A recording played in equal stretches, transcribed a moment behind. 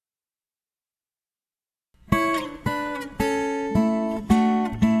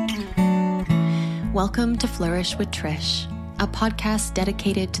Welcome to Flourish with Trish, a podcast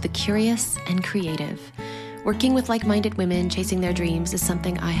dedicated to the curious and creative. Working with like-minded women chasing their dreams is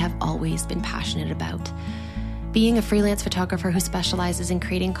something I have always been passionate about. Being a freelance photographer who specializes in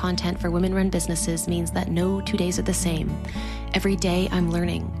creating content for women-run businesses means that no 2 days are the same. Every day I'm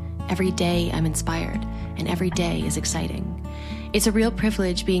learning, every day I'm inspired, and every day is exciting. It's a real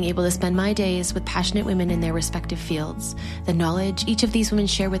privilege being able to spend my days with passionate women in their respective fields. The knowledge each of these women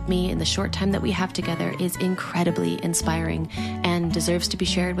share with me in the short time that we have together is incredibly inspiring and deserves to be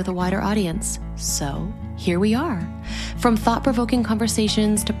shared with a wider audience. So here we are. From thought-provoking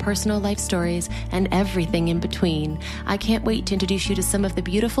conversations to personal life stories and everything in between, I can't wait to introduce you to some of the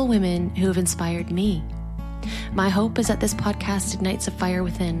beautiful women who have inspired me. My hope is that this podcast ignites a fire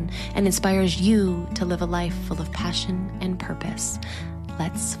within and inspires you to live a life full of passion and purpose.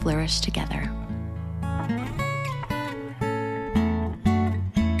 Let's flourish together.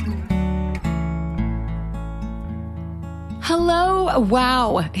 Hello.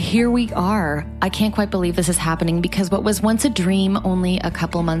 Wow. Here we are. I can't quite believe this is happening because what was once a dream only a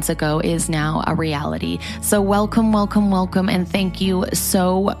couple months ago is now a reality. So welcome, and thank you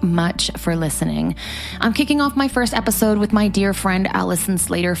so much for listening. I'm kicking off my first episode with my dear friend Alyson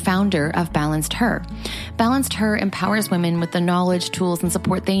Slater, founder of Balanced Her. Balanced Her empowers women with the knowledge, tools, and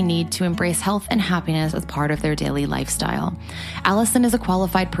support they need to embrace health and happiness as part of their daily lifestyle. Alyson is a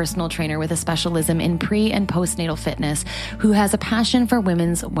qualified personal trainer with a specialism in pre- and postnatal fitness who has a passion for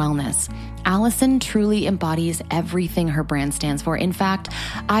women's wellness. Alyson truly embodies everything her brand stands for. In fact,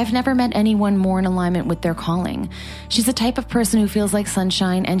 I've never met anyone more in alignment with their calling. She's the type of person who feels like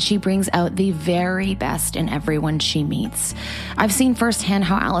sunshine, and she brings out the very best in everyone she meets. I've seen firsthand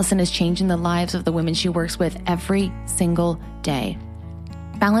how Alyson is changing the lives of the women she works with every single day.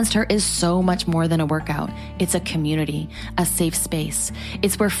 Balanced Her is so much more than a workout. It's a community, a safe space.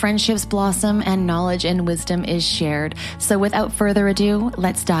 It's where friendships blossom and knowledge and wisdom is shared. So without further ado,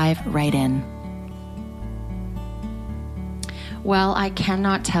 let's dive right in. Well, I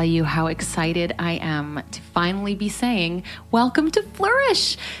cannot tell you how excited I am to finally be saying, welcome to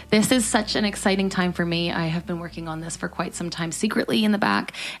Flourish. This is such an exciting time for me. I have been working on this for quite some time secretly in the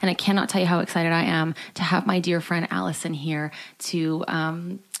back, and I cannot tell you how excited I am to have my dear friend Alyson here to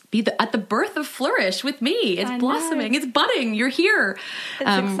be at the birth of Flourish with me. It's blossoming. It's budding. You're here.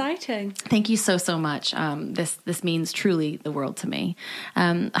 It's exciting. Thank you so much. This means truly the world to me.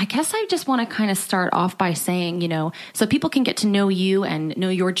 I guess I just want to kind of start off by saying, so people can get to know you and know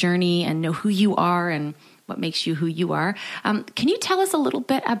your journey and know who you are and what makes you who you are. Can you tell us a little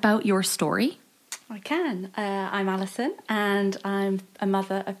bit about your story? I can. I'm Alyson, and I'm a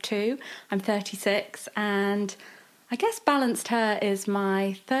mother of two. I'm 36, and I guess Balanced Her is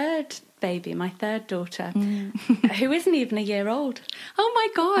my third baby, my third daughter, who isn't even a year old. Oh my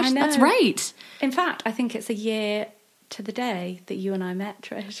gosh, that's right. In fact, I think it's a year to the day that you and I met,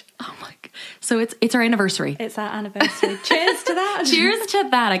 Trish. Oh my God. So it's our anniversary. It's our anniversary. Cheers to that. Cheers to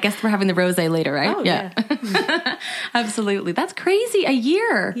that. I guess we're having the rosé later, right? Oh, yeah. Absolutely. That's crazy. A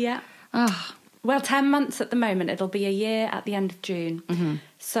year. Yeah. Oh. Well, 10 months at the moment. It'll be a year at the end of June. Mm-hmm.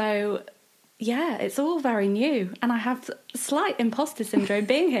 So yeah, it's all very new, and I have slight imposter syndrome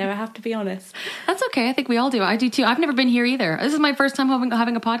being here, I have to be honest. That's okay. I think we all do. I do too. I've never been here either. This is my first time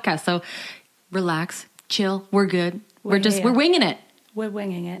having a podcast, so relax, chill. We're good. We're winging it. We're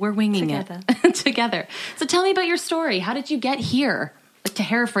winging it. We're winging it together. So tell me about your story. How did you get here, to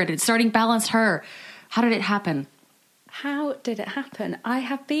Hereford, starting Balanced Her? How did it happen? How did it happen? I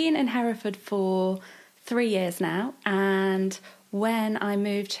have been in Hereford for 3 years now, and when I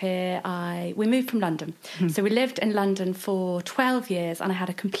moved here, we moved from London. So we lived in London for 12 years, and I had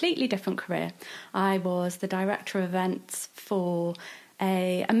a completely different career. I was the director of events for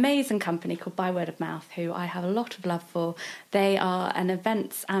an amazing company called By Word of Mouth, who I have a lot of love for. They are an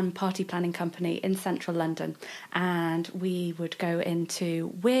events and party planning company in central London, and we would go into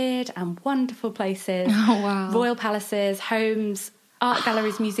weird and wonderful places, royal palaces, homes, art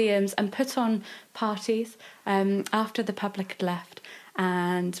galleries, museums, and put on parties after the public had left.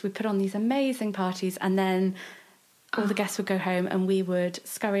 And we put on these amazing parties, and then all the guests would go home, and we would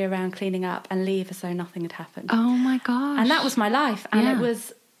scurry around cleaning up and leave as though nothing had happened. Oh my gosh. And that was my life. And it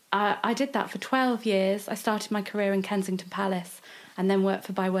was, I did that for 12 years. I started my career in Kensington Palace and then worked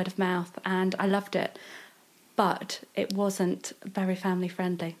for By Word of Mouth, and I loved it. But it wasn't very family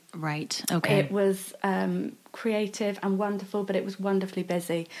friendly. Right. Okay. It was creative and wonderful, but it was wonderfully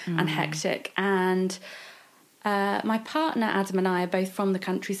busy and hectic. And my partner Adam and I are both from the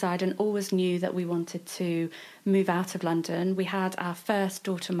countryside and always knew that we wanted to move out of London. We had our first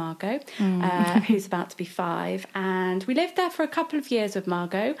daughter, Margot, who's about to be 5, and we lived there for a couple of years with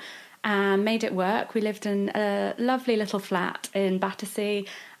Margot. and made it work. We lived in a lovely little flat in Battersea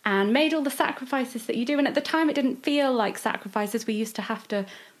and made all the sacrifices that you do. And at the time, it didn't feel like sacrifices. We used to have to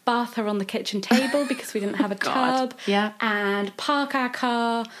bath her on the kitchen table because we didn't have a tub. Yeah. And park our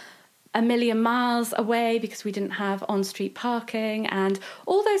car a million miles away because we didn't have on-street parking, and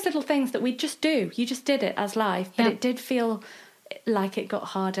all those little things that we just do. You just did it as life. But it did feel like it got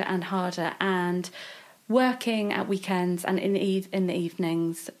harder and harder, and working at weekends and in the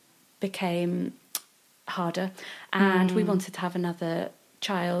evenings became harder, and we wanted to have another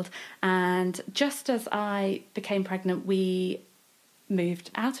child. And just as I became pregnant, we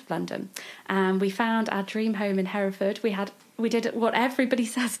moved out of London and we found our dream home in Hereford. We did what everybody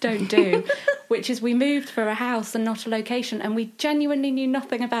says don't do, which is we moved for a house and not a location, and we genuinely knew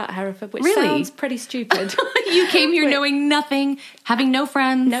nothing about Hereford, which sounds pretty stupid. You came here knowing nothing, having no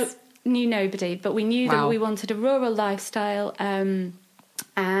friends. No, knew nobody, but we knew that we wanted a rural lifestyle,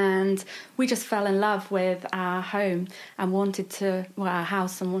 and we just fell in love with our home and our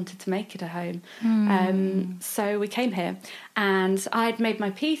house and wanted to make it a home. So we came here, and I'd made my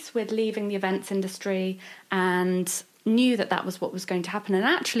peace with leaving the events industry and knew that was what was going to happen. And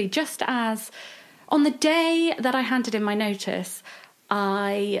actually, just as on the day that I handed in my notice,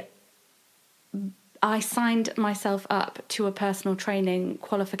 I signed myself up to a personal training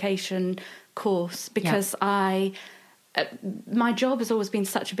qualification course because my job has always been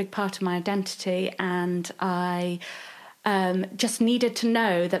such a big part of my identity, and I just needed to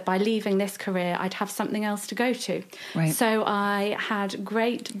know that by leaving this career, I'd have something else to go to. Right. So I had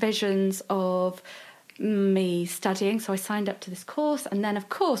great visions of me studying, so I signed up to this course, and then of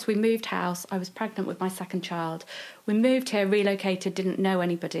course we moved house. I was pregnant with my second child. We moved here, relocated, didn't know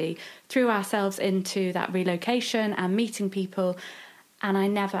anybody, threw ourselves into that relocation and meeting people, and I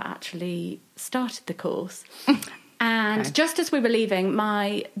never actually started the course. And just as we were leaving,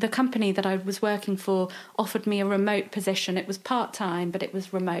 the company that I was working for offered me a remote position. It was part-time, but it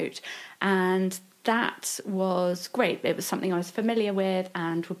was remote, and that was great. It was something I was familiar with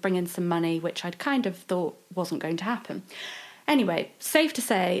and would bring in some money, which I'd kind of thought wasn't going to happen. Anyway, safe to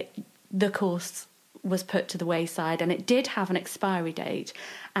say, the course was put to the wayside, and it did have an expiry date.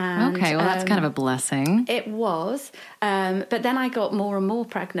 And, okay, well, that's kind of a blessing. It was. But then I got more and more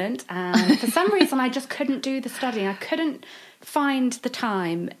pregnant, and for some reason I just couldn't do the studying. I couldn't find the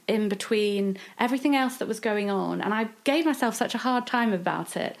time in between everything else that was going on, and I gave myself such a hard time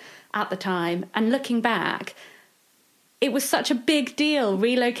about it at the time. And looking back, it was such a big deal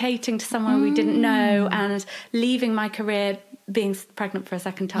relocating to somewhere we didn't know and leaving my career, being pregnant for a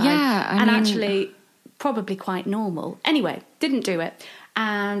second time. Yeah, I mean, actually probably quite normal. Anyway, didn't do it.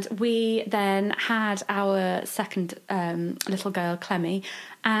 And we then had our second little girl, Clemmy,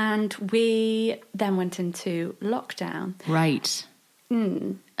 and we then went into lockdown. Right.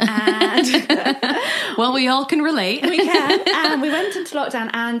 And well, we all can relate. We can. And we went into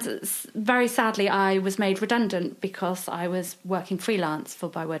lockdown, and very sadly, I was made redundant because I was working freelance for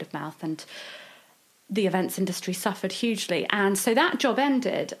By Word of Mouth, and the events industry suffered hugely. And so that job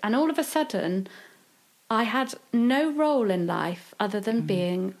ended, and all of a sudden, I had no role in life other than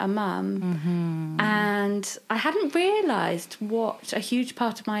being a mum. And I hadn't realised what a huge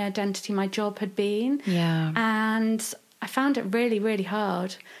part of my identity my job had been. Yeah. And I found it really, really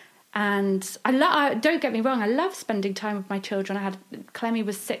hard. And don't get me wrong, I love spending time with my children. Clemmy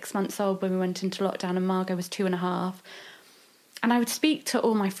was 6 months old when we went into lockdown, and Margot was 2.5. And I would speak to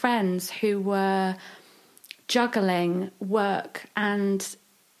all my friends who were juggling work and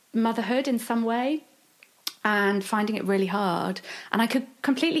motherhood in some way and finding it really hard. And I could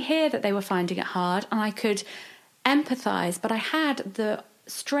completely hear that they were finding it hard, and I could empathise, but I had the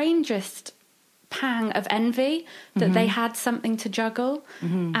strangest pang of envy that they had something to juggle.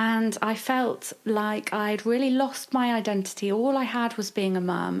 And I felt like I'd really lost my identity. All I had was being a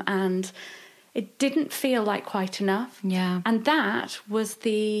mum, and it didn't feel like quite enough. Yeah. And that was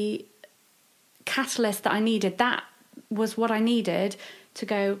the catalyst that I needed. That was what I needed to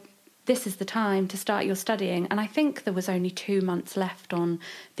go, this is the time to start your studying. And I think there was only 2 months left on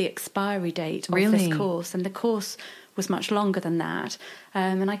the expiry date of this course, and the course was much longer than that.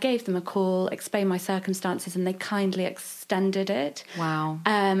 And I gave them a call, explained my circumstances, and they kindly extended it. Wow.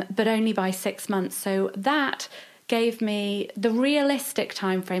 But only by 6 months. So that gave me the realistic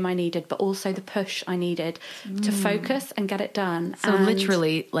time frame I needed, but also the push I needed to focus and get it done. So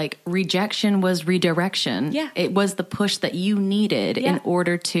literally, like, rejection was redirection. Yeah. It was the push that you needed in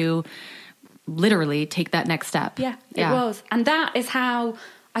order to literally take that next step. Yeah, it was. And that is how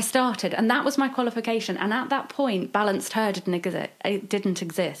I started, and that was my qualification. And at that point, Balanced Her didn't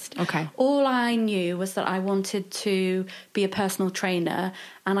exist. Okay. All I knew was that I wanted to be a personal trainer,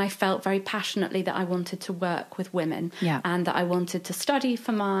 and I felt very passionately that I wanted to work with women, and that I wanted to study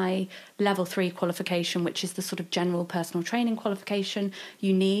for my level 3 qualification, which is the sort of general personal training qualification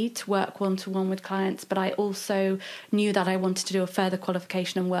you need to work one-to-one with clients. But I also knew that I wanted to do a further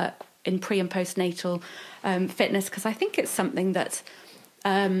qualification and work in pre- and postnatal fitness, because I think it's something that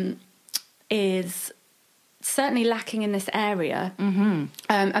is certainly lacking in this area,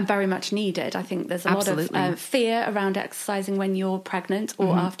 and very much needed. I think there's a lot of fear around exercising when you're pregnant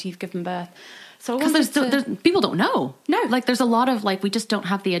or after you've given birth. So because there's people don't know. No, like there's a lot of like, we just don't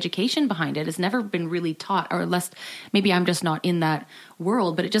have the education behind it. It's never been really taught, or unless maybe I'm just not in that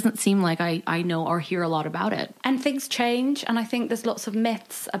world, but it doesn't seem like I know or hear a lot about it. And things change, and I think there's lots of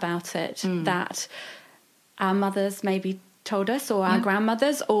myths about it that our mothers maybe told us, or our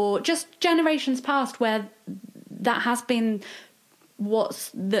grandmothers, or just generations past, where that has been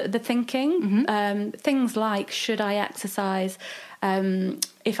what's the thinking. Things like, should I exercise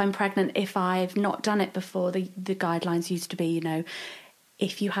if I'm pregnant, if I've not done it before? The guidelines used to be, you know,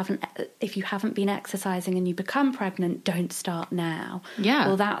 if you haven't been exercising and you become pregnant, don't start now. Yeah.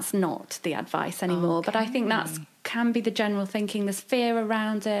 Well, that's not the advice anymore. Okay. But I think that's can be the general thinking. There's fear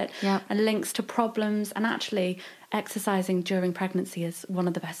around it, and links to problems. And actually, exercising during pregnancy is one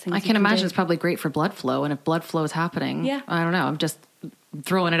of the best things. I can imagine it's probably great for blood flow. And if blood flow is happening, I don't know, I'm just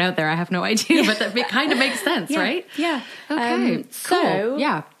throwing it out there. I have no idea, but it kind of makes sense, right? Yeah. Okay. Cool. So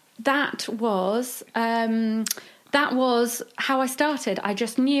that was how I started. I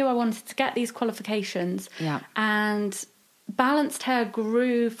just knew I wanted to get these qualifications. Yeah. And Balanced Her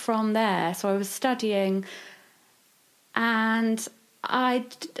grew from there. So I was studying, and I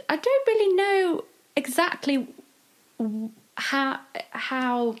don't really know exactly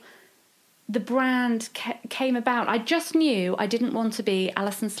how the brand came about. I just knew I didn't want to be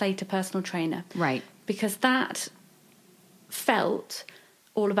Alyson Slater personal trainer. Right. Because that felt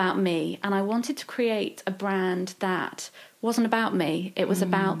all about me, and I wanted to create a brand that wasn't about me. It was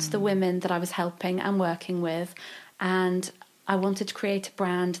about the women that I was helping and working with, and I wanted to create a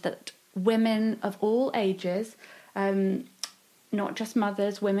brand that women of all ages, not just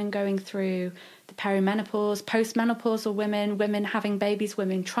mothers, women going through the perimenopause, postmenopausal women having babies,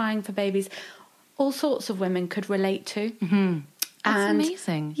 women trying for babies, all sorts of women could relate to. That's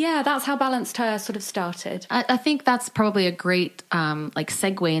amazing. Yeah, that's how Balanced Her sort of started. I think that's probably a great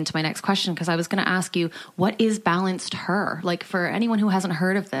segue into my next question, because I was going to ask you, what is Balanced Her? Like, for anyone who hasn't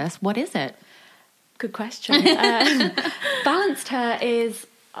heard of this, what is it? Good question. Balanced Her is,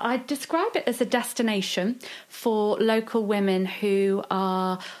 I describe it as a destination for local women who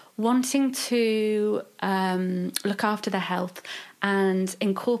are wanting to look after their health and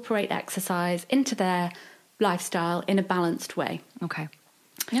incorporate exercise into their lifestyle in a balanced way. Okay.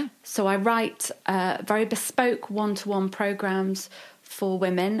 Yeah. So I write very bespoke one-to-one programs for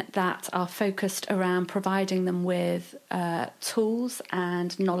women that are focused around providing them with tools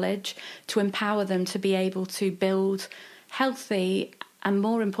and knowledge to empower them to be able to build healthy and,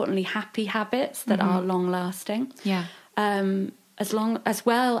 more importantly, happy habits that are long-lasting. Yeah. As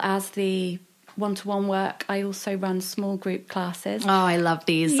well as the one-to-one work, I also run small group classes. Oh, I love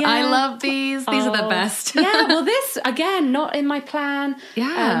these. Yeah. I love these. These are the best. Yeah, well, this, again, not in my plan.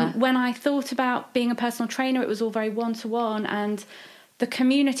 Yeah. When I thought about being a personal trainer, it was all very one-to-one, and the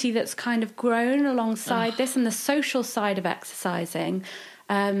community that's kind of grown alongside this, and the social side of exercising,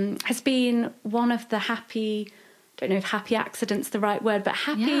 has been one of the happy, I don't know if happy accident's the right word, but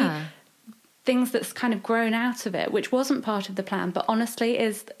happy things that's kind of grown out of it, which wasn't part of the plan, but honestly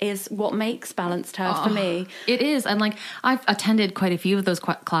is what makes Balanced Her for me. It is. And like, I've attended quite a few of those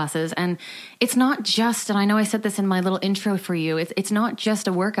classes, and it's not just, and I know I said this in my little intro for you, it's not just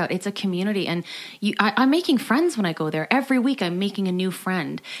a workout, it's a community. And I'm making friends when I go there. Every week I'm making a new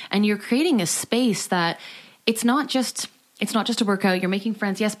friend, and you're creating a space that it's not just a workout, you're making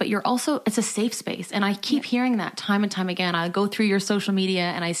friends, yes, but it's a safe space. And I keep hearing that time and time again. I go through your social media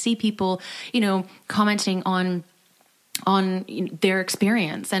and I see people, commenting on their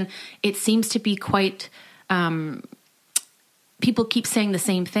experience. And it seems to be quite, people keep saying the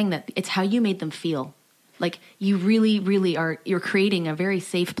same thing, that it's how you made them feel. Like, you really, really you're creating a very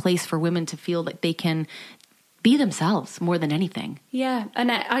safe place for women to feel that they can be themselves more than anything. Yeah,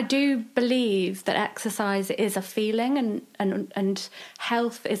 and I do believe that exercise is a feeling, and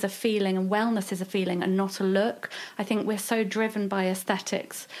health is a feeling, and wellness is a feeling and not a look. I think we're so driven by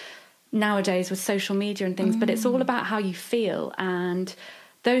aesthetics nowadays with social media and things, but it's all about how you feel. And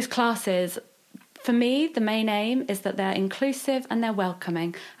those classes, for me, the main aim is that they're inclusive and they're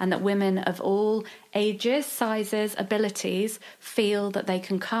welcoming, and that women of all ages, sizes, abilities feel that they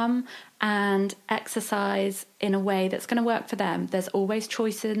can come and exercise in a way that's going to work for them. There's always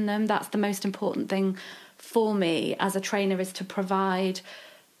choice in them. That's the most important thing for me as a trainer, is to provide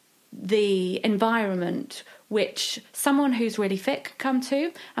the environment which someone who's really fit can come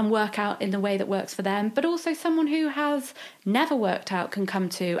to and work out in the way that works for them, but also someone who has never worked out can come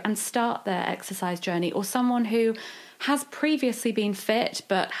to and start their exercise journey, or someone who has previously been fit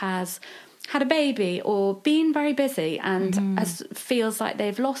but has had a baby or been very busy and feels like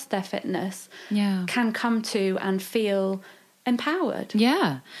they've lost their fitness, can come to and feel empowered.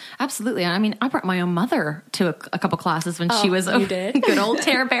 Yeah, absolutely. I mean, I brought my own mother to a couple classes when she was a good old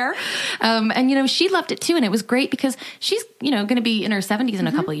terror bear. And, she loved it too. And it was great because she's, going to be in her 70s in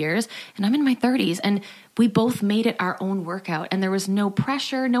a couple of years, and I'm in my 30s. And we both made it our own workout, and there was no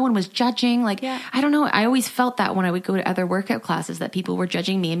pressure. No one was judging. I don't know. I always felt that when I would go to other workout classes that people were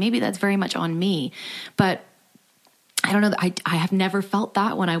judging me, and maybe that's very much on me, but I don't know. I have never felt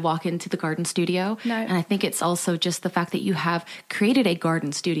that when I walk into the garden studio. No. And I think it's also just the fact that you have created a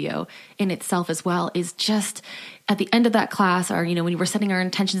garden studio in itself as well is just at the end of that class, or, when you were setting our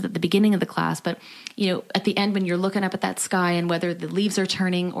intentions at the beginning of the class, but, at the end when you're looking up at that sky and whether the leaves are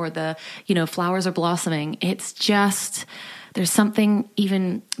turning or the, flowers are blossoming, it's just, there's something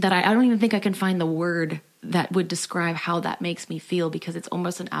even that I don't even think I can find the word that would describe how that makes me feel, because it's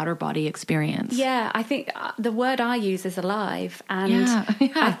almost an outer body experience. Yeah, I think the word I use is alive. And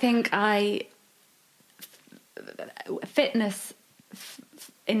I think fitness,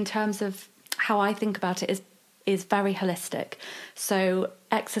 in terms of how I think about it, is very holistic. So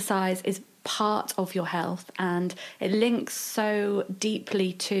exercise is part of your health, and it links so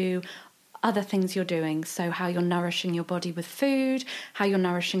deeply to other things you're doing. So how you're nourishing your body with food, how you're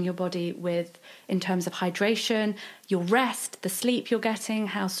nourishing your body in terms of hydration, your rest, the sleep you're getting,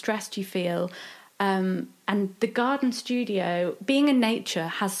 how stressed you feel. And the garden studio, being in nature,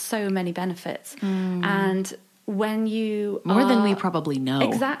 has so many benefits. And when you more than we probably know.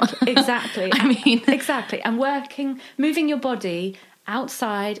 Exactly. I mean, exactly. And moving your body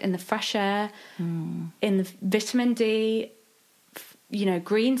outside in the fresh air, in the vitamin D,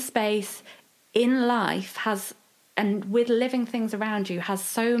 green space in life and with living things around you, has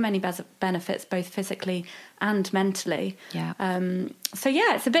so many benefits, both physically and mentally. Yeah.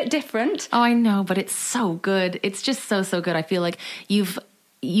 It's a bit different. Oh, I know, but it's so good. It's just so good. I feel like you've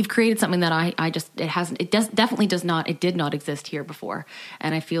created something that it did not exist here before.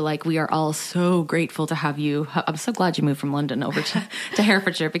 And I feel like we are all so grateful to have you. I'm so glad you moved from London over to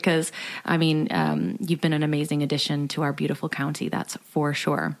Herefordshire, because you've been an amazing addition to our beautiful county. That's for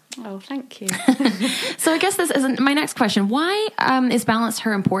sure. Oh, thank you. So I guess this is my next question. Why is Balance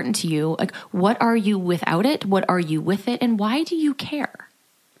Her important to you? Like, what are you without it? What are you with it? And why do you care?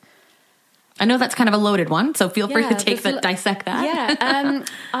 I know that's kind of a loaded one, so feel free to dissect that. Yeah,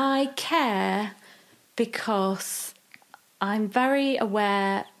 I care because I'm very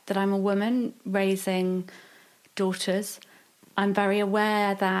aware that I'm a woman raising daughters. I'm very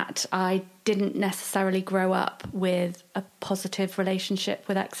aware that I didn't necessarily grow up with a positive relationship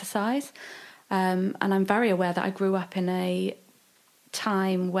with exercise. And I'm very aware that I grew up in a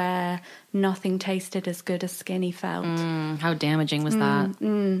time where nothing tasted as good as skinny felt. How damaging was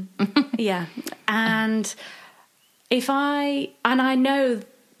that? Yeah. And I know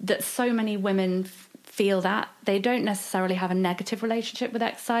that so many women feel that they don't necessarily have a negative relationship with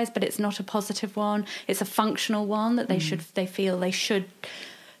exercise, but it's not a positive one. It's a functional one that they feel they should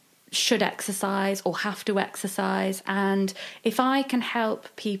exercise or have to exercise. And if I can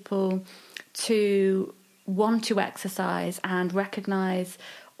help people to want to exercise and recognize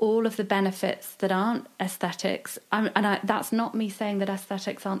all of the benefits that aren't aesthetics, that's not me saying that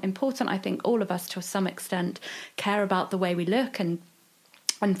aesthetics aren't important. I think all of us to some extent care about the way we look and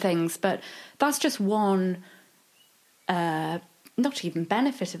things, but that's just one not even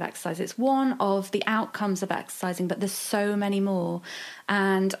benefit of exercise. It's one of the outcomes of exercising, but there's so many more.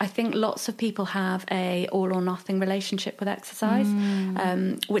 And I think lots of people have a all or nothing relationship with exercise,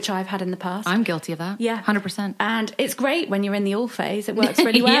 which I've had in the past. I'm guilty of that. Yeah. 100%. And it's great when you're in the all phase. It works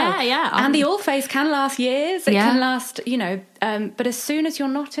really well. Yeah. And the all phase can last years. It can last, but as soon as you're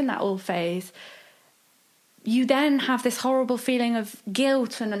not in that all phase, you then have this horrible feeling of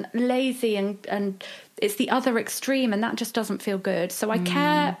guilt and lazy and it's the other extreme, and that just doesn't feel good. So I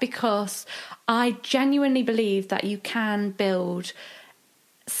care because I genuinely believe that you can build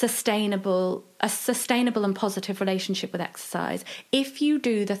a sustainable and positive relationship with exercise if you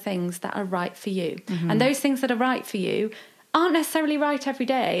do the things that are right for you. And those things that are right for you aren't necessarily right every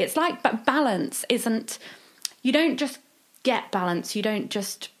day. It's like, but balance isn't, you don't just get balance. You don't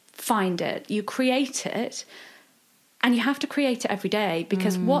just find it. You create it, and you have to create it every day,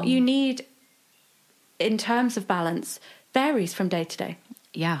 because what you need in terms of balance varies from day to day.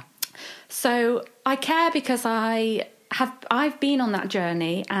 Yeah. So I care because I've been on that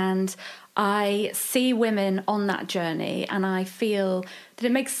journey, and I see women on that journey, and I feel that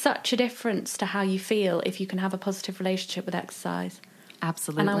it makes such a difference to how you feel if you can have a positive relationship with exercise.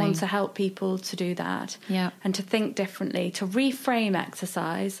 Absolutely. And I want to help people to do that. Yeah. And to think differently, to reframe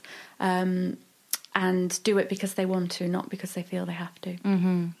exercise, and do it because they want to, not because they feel they have to.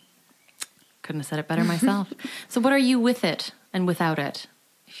 Mm-hmm. Couldn't have said it better myself. So what are you with it and without it?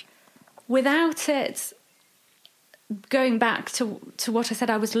 Without it, going back to what I said,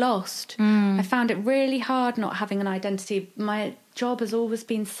 I was lost. I found it really hard not having an identity. My job has always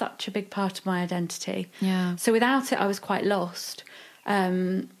been such a big part of my identity. Yeah. So without it, I was quite lost.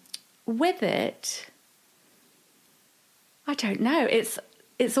 With it, I don't know.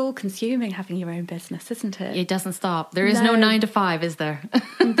 It's all consuming having your own business, isn't it? It doesn't stop. There is no 9 to 5, is there?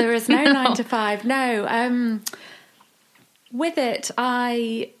 There is no 9 to 5. No. With it,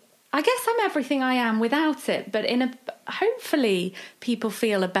 I guess I'm everything I am without it, but hopefully people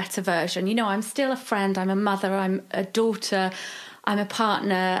feel a better version. You know, I'm still a friend, I'm a mother, I'm a daughter, I'm a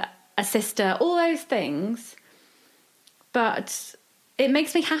partner, a sister, all those things. But it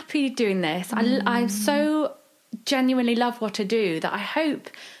makes me happy doing this. I so genuinely love what I do that I hope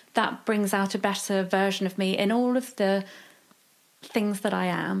that brings out a better version of me in all of the things that I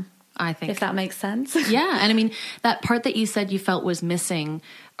am. I think. If that makes sense. Yeah. And I mean, that part that you said you felt was missing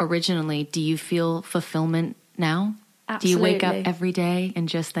originally, do you feel fulfillment now? Absolutely. Do you wake up every day and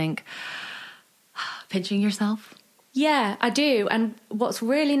just think, pinching yourself? Yeah, I do. And what's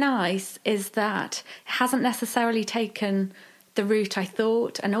really nice is that it hasn't necessarily taken the route I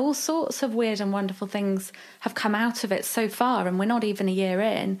thought, and all sorts of weird and wonderful things have come out of it so far, and we're not even a year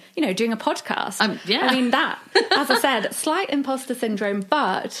in, you know, doing a podcast. Yeah. I mean, that, as I said, slight imposter syndrome,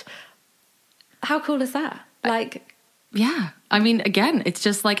 but how cool is that? Like, yeah. I mean, again, it's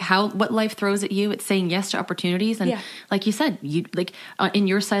just like what life throws at you. It's saying yes to opportunities. And like you said, you in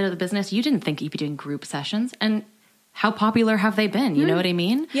your side of the business, you didn't think you'd be doing group sessions, and how popular have they been? You know what I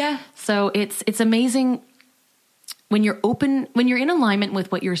mean? Yeah. So it's amazing when you're open, when you're in alignment with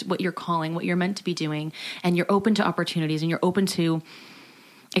what you're calling, what you're meant to be doing, and you're open to opportunities and you're open to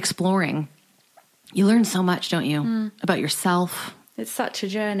exploring. You learn so much, don't you, about yourself. It's such a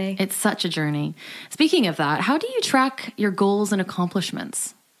journey. It's such a journey. Speaking of that, how do you track your goals and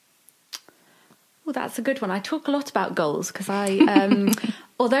accomplishments? Well, that's a good one. I talk a lot about goals because I,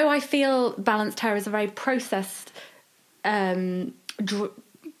 although I feel Balanced Hair is a very processed,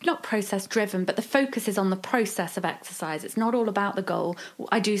 not process driven, but the focus is on the process of exercise. It's not all about the goal.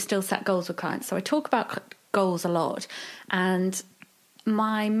 I do still set goals with clients. So I talk about goals a lot. And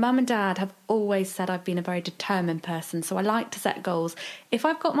my mum and dad have always said I've been a very determined person. So I like to set goals. If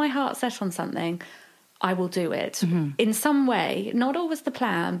I've got my heart set on something, I will do it in some way. Not always the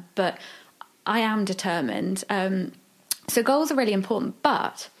plan, but I am determined. So goals are really important.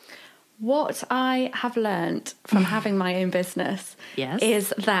 But what I have learned from having my own business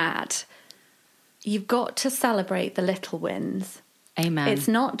is that you've got to celebrate the little wins. Amen. It's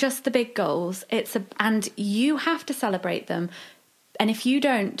not just the big goals. And you have to celebrate them. And if you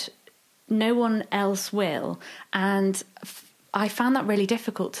don't, no one else will. And I found that really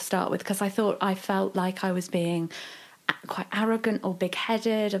difficult to start with because I felt like I was being quite arrogant or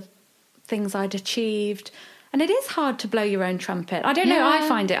big-headed of things I'd achieved. And it is hard to blow your own trumpet. I don't know, I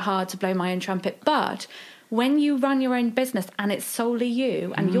find it hard to blow my own trumpet. But when you run your own business and it's solely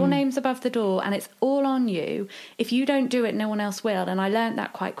you and your name's above the door and it's all on you, if you don't do it, no one else will. And I learned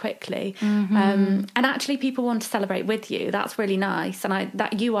that quite quickly. And actually people want to celebrate with you. That's really nice. And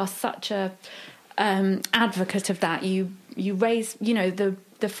that you are such a advocate of that. You raise, you know, the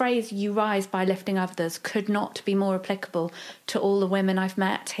phrase "you rise by lifting others" could not be more applicable to all the women I've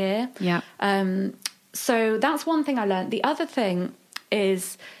met here. Yeah. So that's one thing I learned. The other thing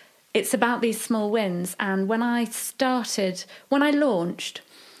is it's about these small wins. And when I launched,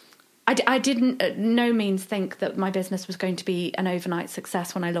 I didn't at no means think that my business was going to be an overnight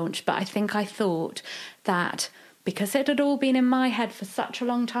success when I launched. But I thought that because it had all been in my head for such a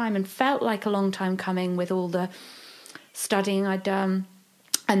long time and felt like a long time coming with all the studying I'd done,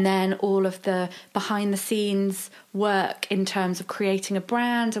 and then all of the behind the scenes work in terms of creating a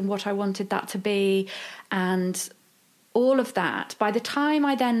brand and what I wanted that to be and all of that. By the time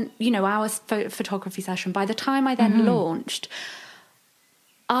I then, you know, our photography session, by the time I then launched,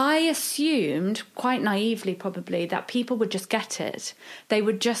 I assumed, quite naively probably, that people would just get it. They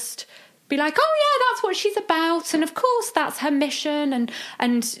would just be like, oh yeah, that's what she's about, and of course that's her mission,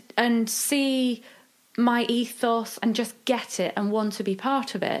 and see my ethos and just get it and want to be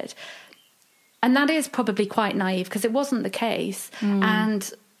part of it. And that is probably quite naive, because it wasn't the case.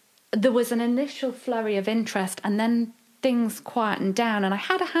 And there was an initial flurry of interest, and then things quietened down, and I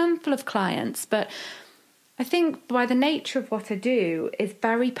had a handful of clients, but I think by the nature of what I do is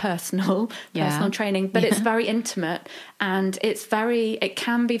very personal training, but it's very intimate, and it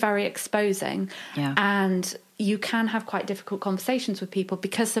can be very exposing. Yeah. And you can have quite difficult conversations with people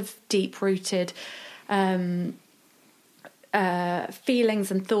because of deep-rooted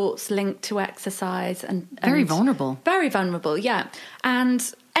feelings and thoughts linked to exercise, and very vulnerable. Very vulnerable, yeah. And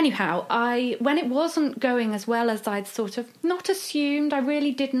anyhow, when it wasn't going as well as I'd sort of not assumed, I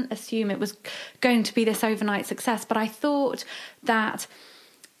really didn't assume it was going to be this overnight success, but I thought that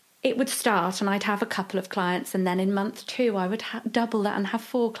it would start and I'd have a couple of clients, and then in month 2 I would double that and have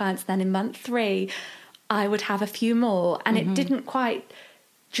 4 clients. Then in month 3 I would have a few more, and it didn't quite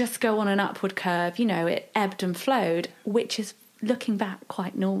just go on an upward curve. It ebbed and flowed, which is, looking back,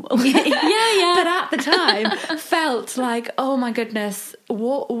 quite normal. Yeah. But at the time felt like, oh my goodness,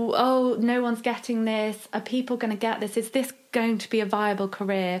 what? Oh, no one's getting this. Are people going to get this? Is this going to be a viable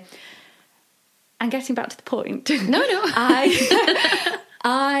career? And getting back to the point, no,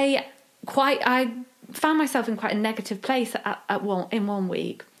 I found myself in quite a negative place in 1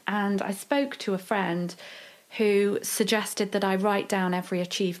 week, and I spoke to a friend who suggested that I write down every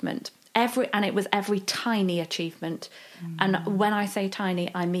achievement, and it was every tiny achievement. And when I say tiny,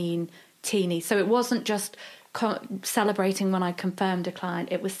 I mean teeny. So it wasn't just celebrating when I confirmed a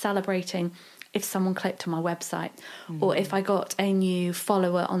client. It was celebrating if someone clicked on my website, or if I got a new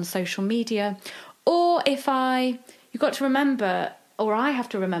follower on social media, or if you've got to remember, or I have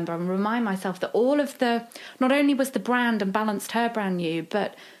to remember and remind myself that not only was the brand and Balanced Her brand new,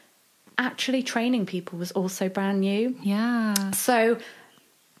 but actually training people was also brand new. Yeah. So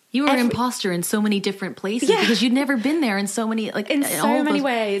you were an imposter in so many different places, because you'd never been there in so many, in so many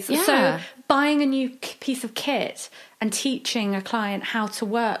ways. Yeah. So buying a new piece of kit and teaching a client how to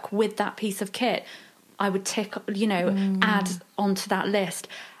work with that piece of kit, I would add onto that list.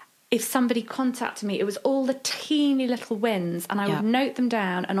 If somebody contacted me, it was all the teeny little wins, and I would note them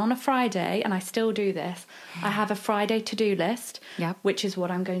down. And on a Friday, and I still do this, I have a Friday to-do list, which is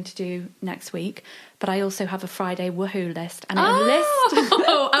what I'm going to do next week. But I also have a Friday woohoo list. And a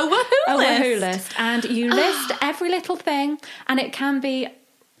woohoo list. And you list every little thing, and it can be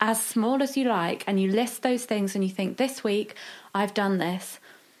as small as you like. And you list those things, and you think, this week I've done this.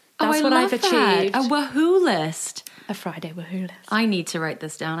 That's what I've achieved. A woohoo list. A Friday woohoo list. I need to write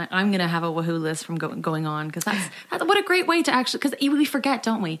this down. I'm going to have a woohoo list from going on, because that's what a great way to actually, because we forget,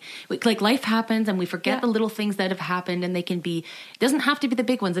 don't we? Life happens and we forget the little things that have happened, and they can be, it doesn't have to be the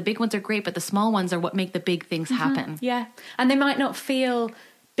big ones. The big ones are great, but the small ones are what make the big things happen. Yeah. And they might not feel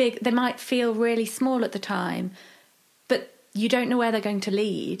big. They might feel really small at the time, but you don't know where they're going to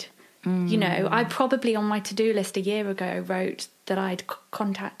lead. I probably on my to-do list a year ago wrote that I'd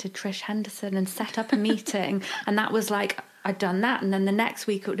contacted Trish Henderson and set up a meeting, and that was like, I'd done that, and then the next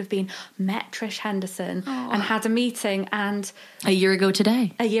week it would have been met Trish Henderson and had a meeting, and a year ago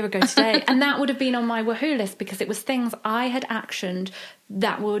today, and that would have been on my woohoo list, because it was things I had actioned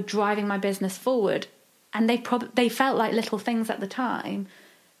that were driving my business forward, and they felt like little things at the time,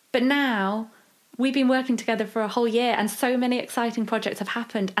 but now we've been working together for a whole year, and so many exciting projects have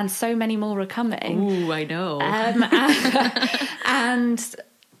happened, and so many more are coming. Ooh, I know.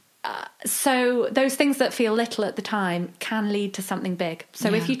 So those things that feel little at the time can lead to something big.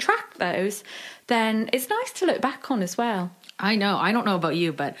 So if you track those, then it's nice to look back on as well. I know. I don't know about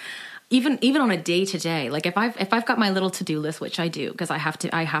you, but even on a day to day, like if I've got my little to-do list, which I do, because I have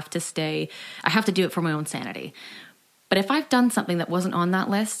to do it for my own sanity. But if I've done something that wasn't on that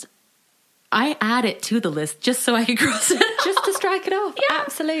list, I add it to the list just so I can cross it off. Just to strike it off. Yeah.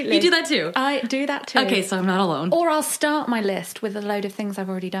 Absolutely. You do that too? I do that too. Okay, so I'm not alone. Or I'll start my list with a load of things I've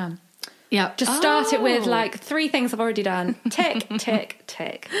already done. Yeah. Just start it with 3 things I've already done. Tick, tick,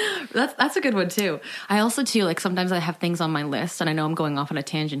 tick. That's a good one too. I also too, sometimes I have things on my list, and I know I'm going off on a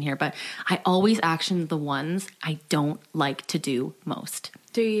tangent here, but I always action the ones I don't like to do most.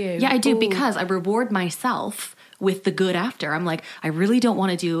 Do you? Yeah, I do. Ooh. Because I reward myself with the good after. I'm like, I really don't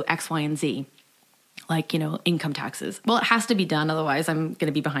want to do X, Y, and Z. Income taxes. Well, it has to be done. Otherwise I'm going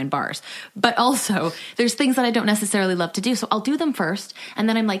to be behind bars. But also there's things that I don't necessarily love to do. So I'll do them first. And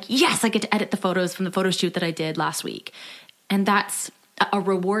then I'm like, yes, I get to edit the photos from the photo shoot that I did last week. And that's a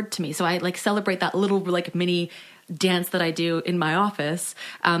reward to me. So I celebrate that little mini dance that I do in my office,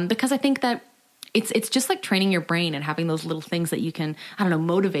 because I think that it's just like training your brain and having those little things that you can, I don't know,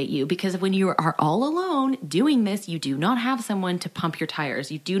 motivate you. Because when you are all alone doing this, you do not have someone to pump your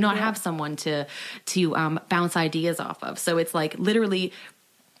tires. You do not have someone to bounce ideas off of. So it's like literally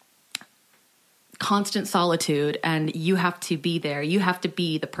constant solitude, and you have to be there. You have to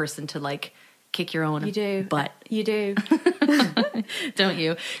be the person to like kick your own butt. You do. Don't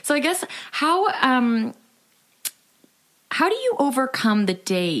you? So I guess how do you overcome the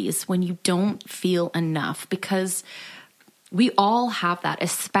days when you don't feel enough? Because we all have that,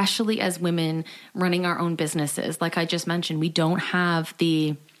 especially as women running our own businesses. Like I just mentioned, we don't have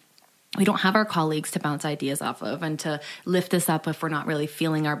our colleagues to bounce ideas off of and to lift us up if we're not really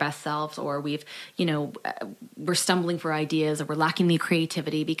feeling our best selves, or we're stumbling for ideas, or we're lacking the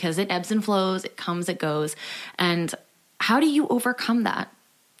creativity, because it ebbs and flows, it comes, it goes. And how do you overcome that?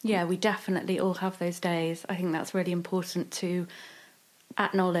 Yeah, we definitely all have those days. I think that's really important to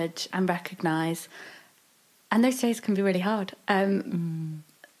acknowledge and recognise. And those days can be really hard.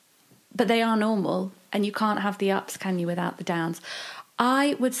 But they are normal, and you can't have the ups, can you, without the downs.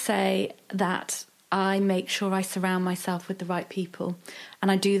 I would say that I make sure I surround myself with the right people, and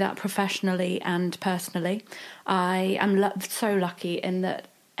I do that professionally and personally. I am so lucky in that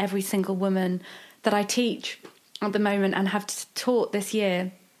every single woman that I teach at the moment and have taught this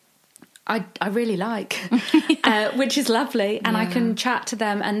year, I really like, which is lovely. And I can chat to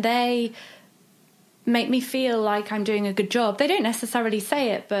them, and they make me feel like I'm doing a good job. They don't necessarily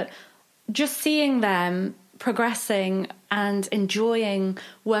say it, but just seeing them progressing and enjoying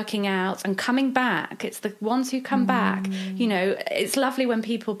working out and coming back. It's the ones who come back. It's lovely when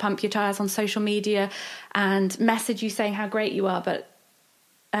people pump your tires on social media and message you saying how great you are. But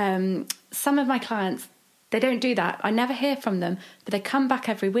some of my clients, they don't do that. I never hear from them, but they come back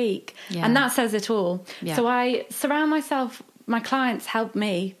every week. Yeah. And that says it all. Yeah. So I surround myself, my clients help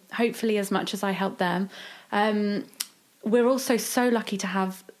me, hopefully as much as I help them. We're also so lucky to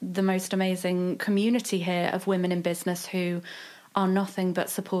have the most amazing community here of women in business who are nothing but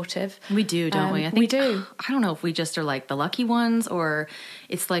supportive. We do, don't we? I think we do. I don't know if we just are like the lucky ones, or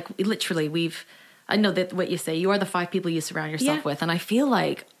it's like literally I know that what you say, you are the 5 people you surround yourself with. And I feel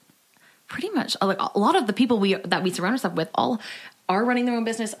like pretty much like a lot of the people that we surround ourselves with all are running their own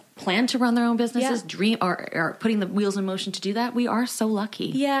business, plan to run their own businesses, dream are putting the wheels in motion to do that. We are so lucky.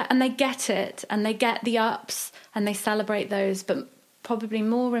 Yeah, and they get it, and they get the ups, and they celebrate those. But probably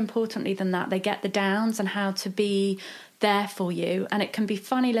more importantly than that, they get the downs and how to be there for you. And it can be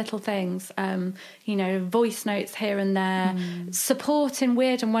funny little things, voice notes here and there, support in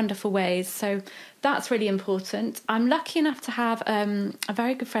weird and wonderful ways. So that's really important. I'm lucky enough to have a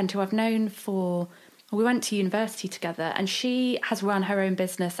very good friend who I've known we went to university together, and she has run her own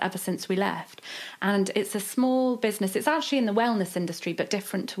business ever since we left. And it's a small business. It's actually in the wellness industry, but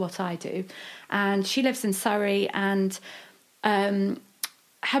different to what I do. And she lives in Surrey, and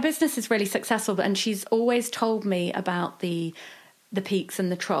her business is really successful. And she's always told me about the peaks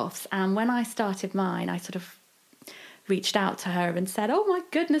and the troughs. And when I started mine, I sort of reached out to her and said, oh my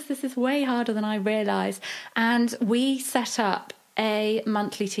goodness, this is way harder than I realised. And we set up a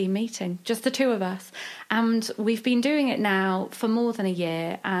monthly team meeting, just the 2 of us, and we've been doing it now for more than a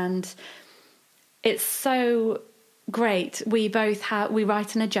year, and it's so great. We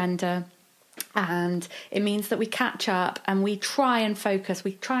write an agenda, and it means that we catch up and we try and focus,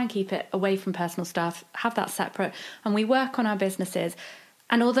 we try and keep it away from personal stuff, have that separate, and we work on our businesses.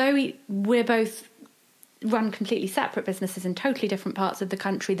 And although we're both run completely separate businesses in totally different parts of the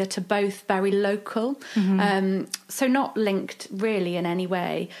country that are both very local, so not linked really in any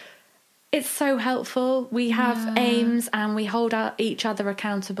way, it's so helpful. We have aims and we hold each other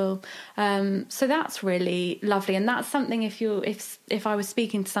accountable. So that's really lovely. And that's something if I was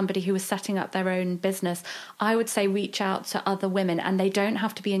speaking to somebody who was setting up their own business, I would say reach out to other women, and they don't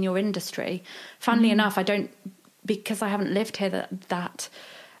have to be in your industry. Funnily enough, because I haven't lived here that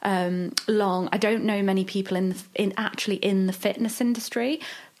long, I don't know many people in the fitness industry,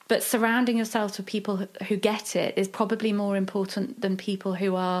 but surrounding yourself with people who get it is probably more important than people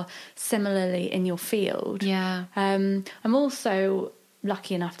who are similarly in your field. I'm also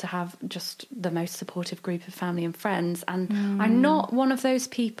lucky enough to have just the most supportive group of family and friends, and I'm not one of those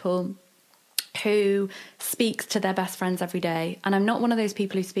people who speaks to their best friends every day, and I'm not one of those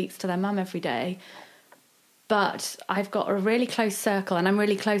people who speaks to their mum every day. But I've got a really close circle, and I'm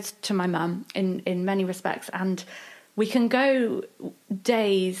really close to my mum in many respects. And we can go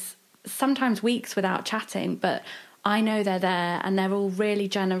days, sometimes weeks without chatting, but I know they're there, and they're all really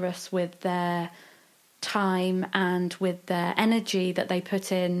generous with their time and with their energy that they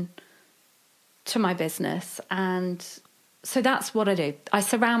put in to my business. And so that's what I do. I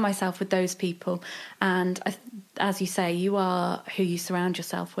surround myself with those people. And as you say, you are who you surround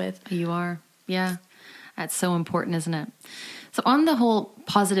yourself with. You are. Yeah. That's so important, isn't it? So on the whole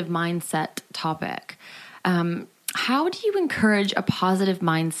positive mindset topic, how do you encourage a positive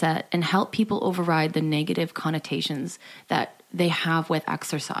mindset and help people override the negative connotations that they have with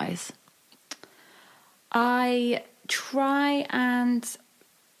exercise? I try and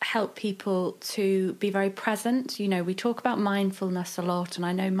help people to be very present. You know, we talk about mindfulness a lot, and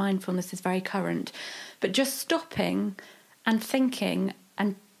I know mindfulness is very current, but just stopping and thinking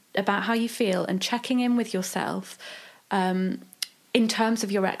and about how you feel and checking in with yourself in terms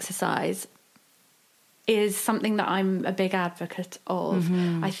of your exercise is something that I'm a big advocate of.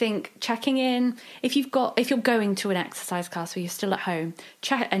 Mm-hmm. I think checking in, if you're going to an exercise class where you're still at home,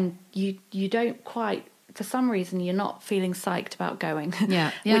 check, and you don't quite, for some reason, you're not feeling psyched about going,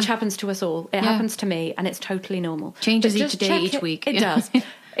 which happens to us all. It happens to me, and it's totally normal. Changes each day, each week. It does.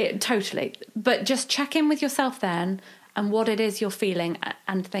 Totally. But just check in with yourself then and what it is you're feeling,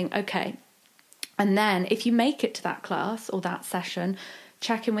 and think, okay. And then if you make it to that class or that session,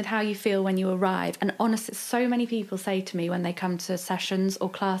 check in with how you feel when you arrive. And honestly, so many people say to me when they come to sessions or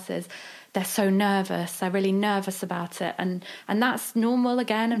classes, they're so nervous. They're really nervous about it. And that's normal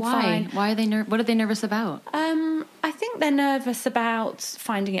again and fine. Why are they what are they nervous about? I think they're nervous about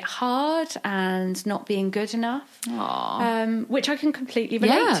finding it hard and not being good enough. Which I can completely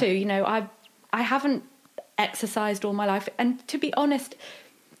relate to. You know, I haven't exercised all my life. And to be honest,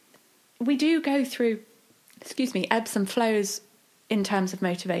 we do go through, ebbs and flows in terms of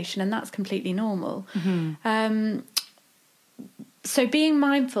motivation, and that's completely normal. Mm-hmm. So being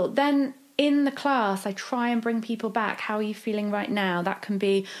mindful, then in the class, I try and bring people back. How are you feeling right now? That can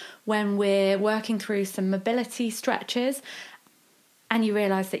be when we're working through some mobility stretches and you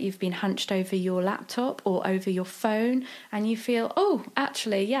realise that you've been hunched over your laptop or over your phone and you feel, oh,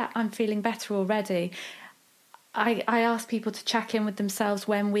 actually, yeah, I'm feeling better already. I ask people to check in with themselves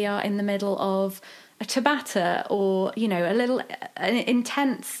when we are in the middle of a Tabata or, you know, an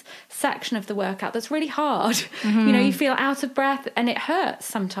intense section of the workout that's really hard. Mm-hmm. You know, you feel out of breath and it hurts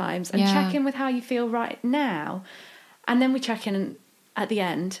sometimes. And check in with how you feel right now. And then we check in at the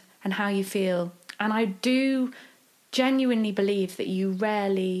end and how you feel. And I do genuinely believe that you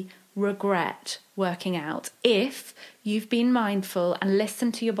rarely regret working out if you've been mindful and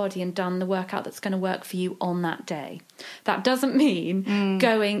listened to your body and done the workout that's going to work for you on that day. That doesn't mean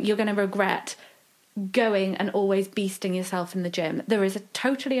you're going to regret going and always beasting yourself in the gym. There is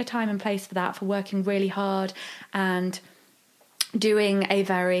totally a time and place for that, for working really hard and doing a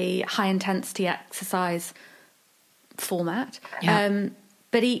very high intensity exercise format.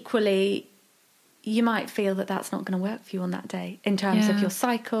 But equally, you might feel that that's not going to work for you on that day in terms of your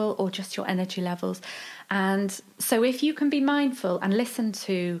cycle or just your energy levels. And so if you can be mindful and listen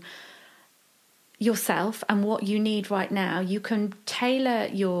to yourself and what you need right now, you can tailor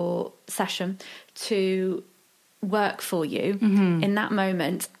your session to work for you in that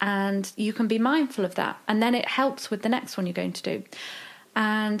moment, and you can be mindful of that, and then it helps with the next one you're going to do.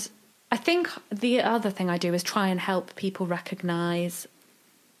 And I think the other thing I do is try and help people recognize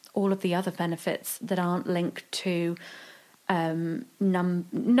all of the other benefits that aren't linked to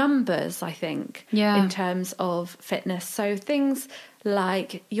numbers, I think, in terms of fitness. So things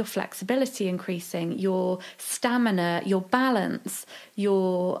like your flexibility increasing, your stamina, your balance,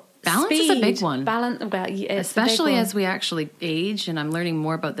 your balance speed. Is a big one. Balance, especially as we actually age, and I'm learning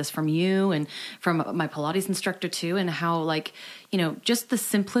more about this from you and from my Pilates instructor too, and how, like, you know, just the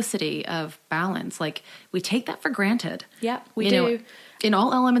simplicity of balance, like we take that for granted. Yeah, we do. In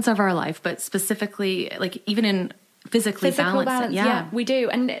all elements of our life, but specifically, like, even in physical balance. Yeah, we do.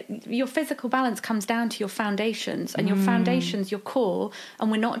 And your physical balance comes down to your foundations, and your foundations, your core.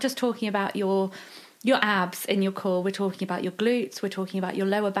 And we're not just talking about your abs in your core. We're talking about your glutes. We're talking about your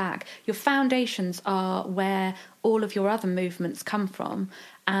lower back. Your foundations are where all of your other movements come from.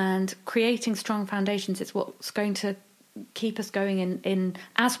 And creating strong foundations is what's going to keep us going in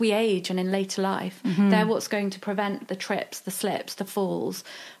as we age and in later life. They're what's going to prevent the trips, the slips, the falls,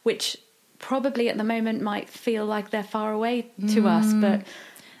 which probably at the moment might feel like they're far away to us, but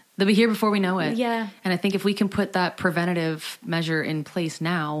they'll be here before we know it. Yeah. And I think if we can put that preventative measure in place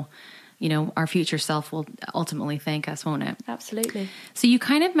now, you know, our future self will ultimately thank us, won't it? Absolutely. So you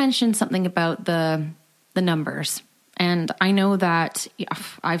kind of mentioned something about the numbers. And I know that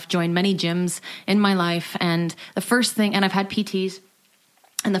I've joined many gyms in my life, and the first thing, and I've had PTs,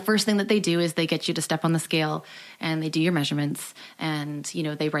 and the first thing that they do is they get you to step on the scale and they do your measurements and, you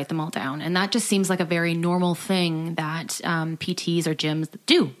know, they write them all down. And that just seems like a very normal thing that PTs or gyms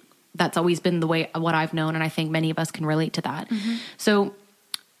do. that's always been the way, what I've known. And I think many of us can relate to that. So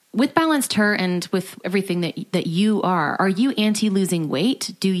with Balanced Her and with everything that you are you anti losing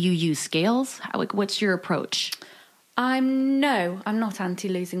weight? Do you use scales? What's your approach? I'm not anti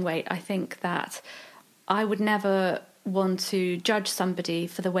losing weight. I think that I would never want to judge somebody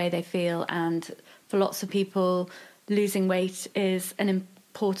for the way they feel. And for lots of people, losing weight is an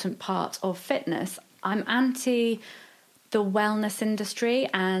important part of fitness. I'm anti the wellness industry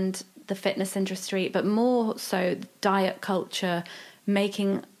and the fitness industry, but more so diet culture,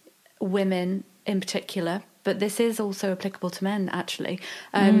 making women in particular, but this is also applicable to men actually,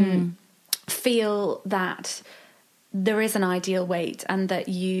 feel that there is an ideal weight and that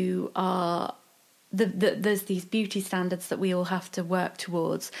you are there's these beauty standards that we all have to work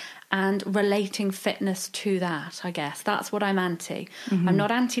towards, and relating fitness to that. I guess that's what I'm anti. I'm not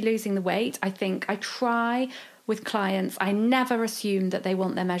anti losing the weight. I think I try with clients, I never assume that they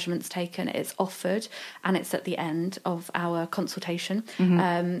want their measurements taken. It's offered and it's at the end of our consultation.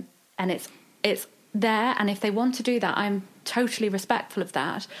 And it's there, and if they want to do that, I'm totally respectful of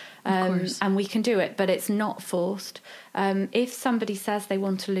that, and we can do it, but it's not forced. If somebody says they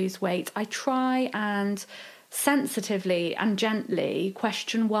want to lose weight, I try and sensitively and gently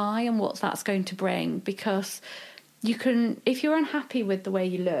question why and what that's going to bring, because you can, if you're unhappy with the way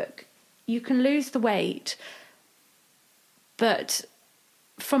you look, you can lose the weight, but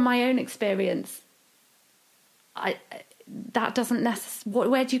from my own experience, that doesn't necessarily...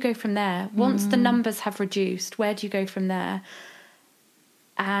 Where do you go from there? Once the numbers have reduced, where do you go from there?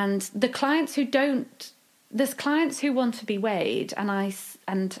 And the clients who don't... There's clients who want to be weighed, and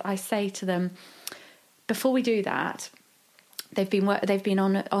I say to them, before we do that, they've been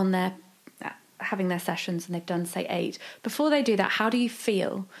on their having their sessions, and they've done, say, 8. Before they do that, how do you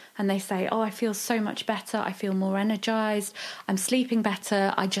feel? And they say, oh, I feel so much better. I feel more energized. I'm sleeping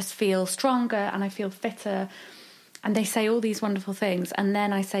better. I just feel stronger and I feel fitter. And they say all these wonderful things. And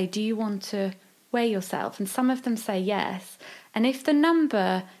then I say, do you want to weigh yourself? And some of them say yes. And if the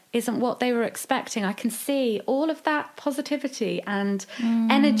number isn't what they were expecting, I can see all of that positivity and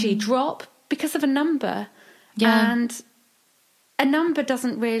energy drop because of a number. Yeah. And a number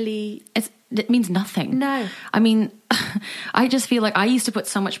doesn't really... It means nothing. No. I mean, I just feel like I used to put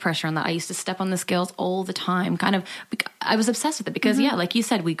so much pressure on that. I used to step on the scales all the time. I was obsessed with it because, like you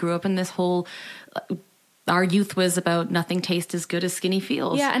said, we grew up in this whole... Our youth was about nothing tastes as good as skinny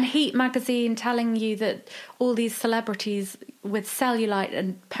feels. Yeah, and Heat magazine telling you that all these celebrities with cellulite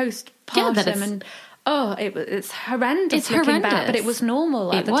and postpartum and... Oh, it's horrendous. It's horrendous. Back, but it was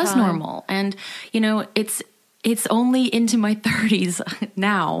normal at the time. It was normal. And, it's only into my 30s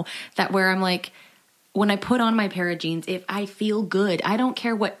now that where I'm like, when I put on my pair of jeans, if I feel good, I don't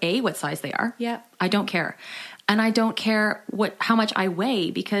care what size they are. Yeah. I don't care. And I don't care how much I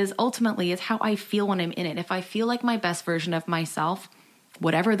weigh, because ultimately it's how I feel when I'm in it. If I feel like my best version of myself,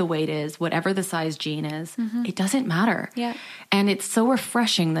 whatever the weight is, whatever the size jean is, it doesn't matter. Yeah. And it's so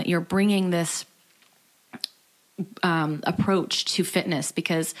refreshing that you're bringing this approach to fitness,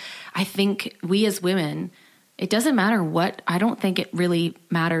 because I think we as women, it doesn't matter I don't think it really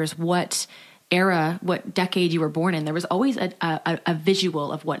matters what era, what decade you were born in. There was always a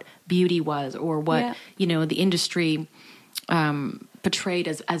visual of what beauty was, or what, the industry portrayed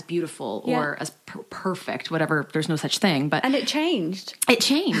as beautiful or as perfect, whatever. There's no such thing. And it changed. It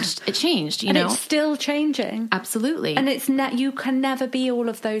changed, and it's still changing. Absolutely. And it's you can never be all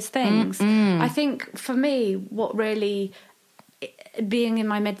of those things. I think for me, what really... being in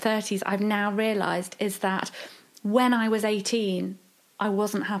my mid-30s, I've now realised is that when I was 18, I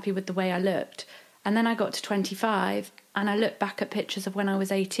wasn't happy with the way I looked. And then I got to 25 and I looked back at pictures of when I was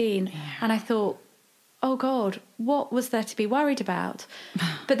 18 and I thought, oh God, what was there to be worried about?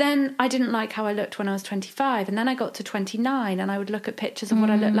 But then I didn't like how I looked when I was 25. And then I got to 29 and I would look at pictures of what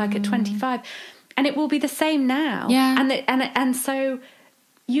I looked like at 25. And it will be the same now. Yeah. And so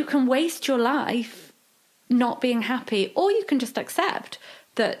you can waste your life not being happy, or you can just accept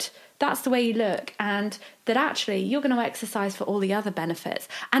that that's the way you look, and that actually you're going to exercise for all the other benefits.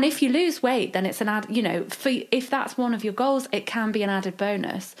 And if you lose weight, then it's an if that's one of your goals, it can be an added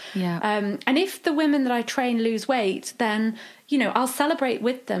bonus. Yeah. And if the women that I train lose weight, then I'll celebrate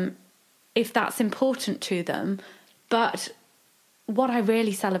with them if that's important to them. But what I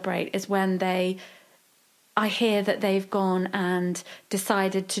really celebrate is when I hear that they've gone and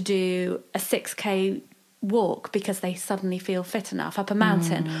decided to do a 6K walk because they suddenly feel fit enough up a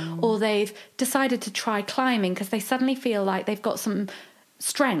mountain, or they've decided to try climbing because they suddenly feel like they've got some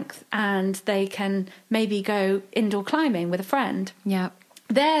strength and they can maybe go indoor climbing with a friend. Yeah.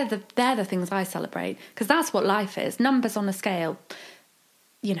 They're the things I celebrate, because that's what life is. Numbers on a scale.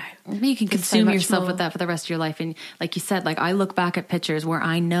 you know, you can consume yourself with that for the rest of your life. And like you said, like I look back at pictures where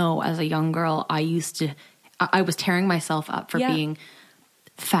I know as a young girl, I was tearing myself up for being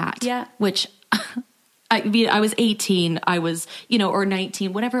fat, which I mean, I was 18, I was, you know, or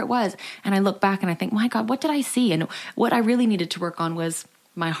 19, whatever it was. And I look back and I think, my God, what did I see? And what I really needed to work on was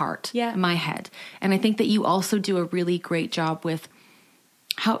my heart, my head. And I think that you also do a really great job with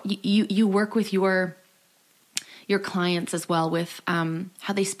how you work with your clients as well with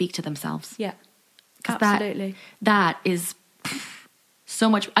how they speak to themselves. Yeah, absolutely. That is so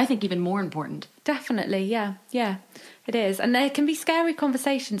much, I think, even more important. Definitely, yeah, it is. And there can be scary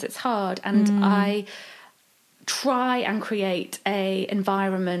conversations. It's hard. And I try and create a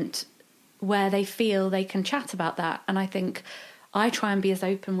environment where they feel they can chat about that. And I think I try and be as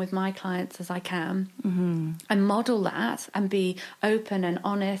open with my clients as I can and model that and be open and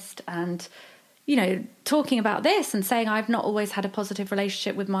honest and, you know, talking about this and saying I've not always had a positive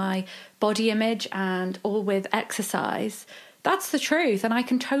relationship with my body image or with exercise. That's the truth. And I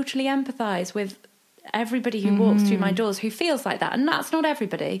can totally empathize with everybody who walks through my doors who feels like that. And that's not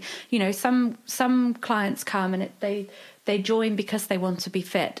everybody. You know, some clients come and they join because they want to be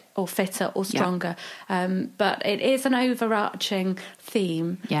fit or fitter or stronger. But it is an overarching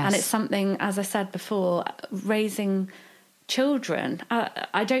theme. Yes. And it's something, as I said before, raising children.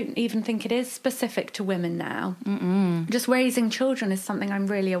 I don't even think it is specific to women now. Just raising children is something I'm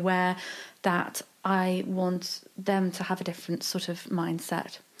really aware that I want them to have a different sort of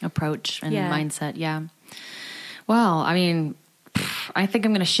mindset. Approach and mindset. Yeah. Well, I mean, I think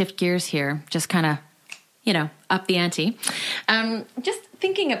I'm going to shift gears here. Just kind of, you know, up the ante. Just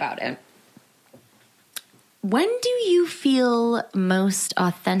thinking about it. When do you feel most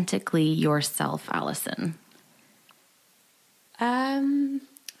authentically yourself, Alyson?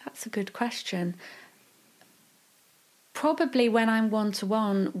 That's a good question. Probably when I'm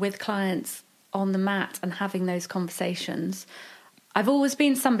one-to-one with clients on the mat and having those conversations. I've always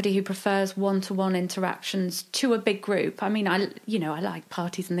been somebody who prefers one-to-one interactions to a big group. I mean, I like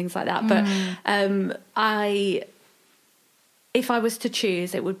parties and things like that, but if I was to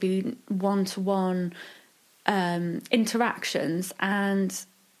choose, it would be one-to-one interactions. And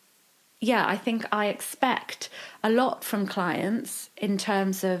yeah, I think I expect a lot from clients in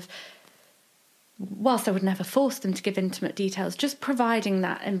terms of, whilst I would never force them to give intimate details, just providing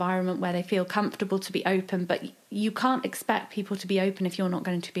that environment where they feel comfortable to be open. But you can't expect people to be open if you're not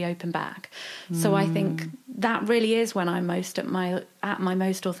going to be open back. So I think that really is when I'm most at my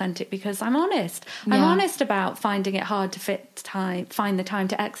most authentic, because I'm honest. Yeah. I'm honest about finding it hard to find the time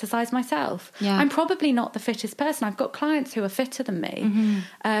to exercise myself. Yeah. I'm probably not the fittest person. I've got clients who are fitter than me.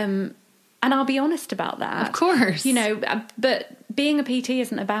 And I'll be honest about that. Of course. You know, but being a PT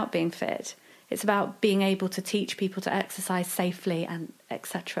isn't about being fit. It's about being able to teach people to exercise safely and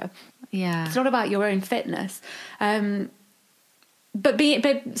etc. Yeah. It's not about your own fitness. But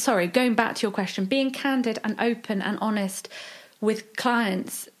going back to your question, being candid and open and honest with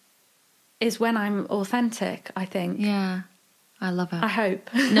clients is when I'm authentic, I think. Yeah. I love it. I hope.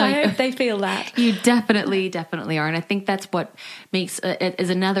 No, I hope they feel that. You definitely are. And I think that's what makes it is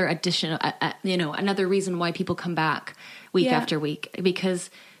another addition, another reason why people come back week after week, because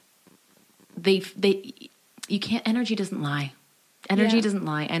energy doesn't lie. Energy doesn't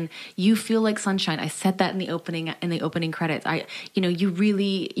lie. And you feel like sunshine. I said that in the opening credits. You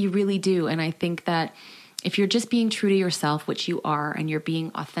really do. And I think that if you're just being true to yourself, which you are, and you're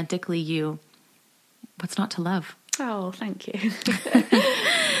being authentically you, what's not to love? Oh, thank you.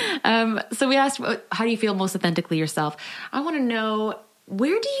 So we asked, how do you feel most authentically yourself? I want to know,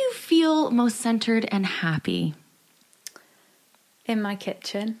 where do you feel most centered and happy? In my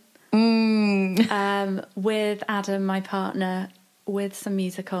kitchen. With Adam, my partner, with some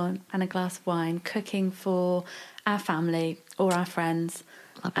music on and a glass of wine, cooking for our family or our friends,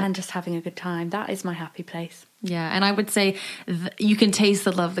 and just having a good time. That is my happy place. Yeah, and I would say you can taste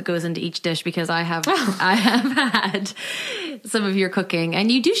the love that goes into each dish, because I have had some of your cooking,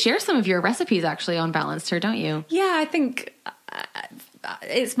 and you do share some of your recipes actually on Balanced Her, don't you? Yeah, I think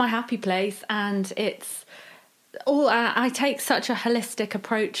it's my happy place, and it's all. I take such a holistic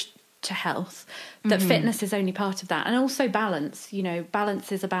approach to health that fitness is only part of that, and also balance. You know,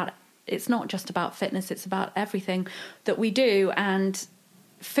 balance is about. It's not just about fitness; it's about everything that we do, and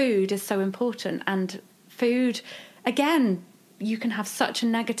food is so important. And food, again, you can have such a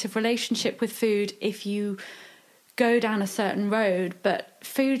negative relationship with food if you go down a certain road, but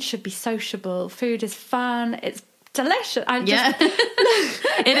food should be sociable. Food is fun. It's delicious.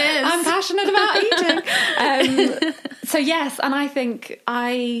 It is. I'm passionate about eating. So yes, and I think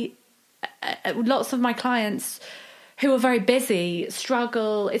lots of my clients who are very busy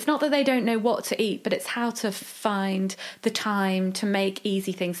struggle. It's not that they don't know what to eat, but it's how to find the time to make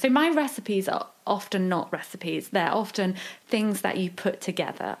easy things. So my recipes are often not recipes. They're often things that you put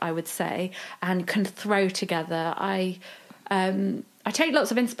together, I would say, and can throw together. I take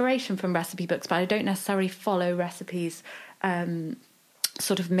lots of inspiration from recipe books, but I don't necessarily follow recipes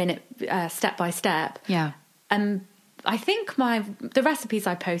sort of step by step. Yeah. I think the recipes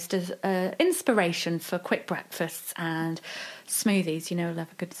I post is inspiration for quick breakfasts and smoothies. You know, love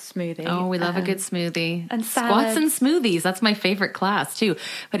a good smoothie. Oh, we love a good smoothie. And salads. Squats and smoothies. That's my favorite class too.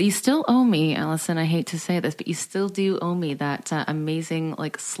 But you still owe me, Alyson, I hate to say this, but you still do owe me that amazing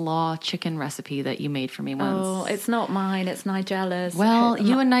like slaw chicken recipe that you made for me once. Oh, it's not mine. It's Nigella's. Well,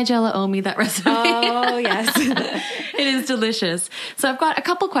 you and Nigella owe me that recipe. Oh, yes. It is delicious. So I've got a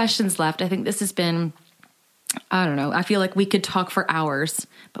couple questions left. I think this has been... I don't know. I feel like we could talk for hours,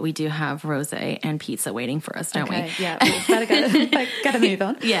 but we do have rosé and pizza waiting for us, don't we? Yeah, well, better get a move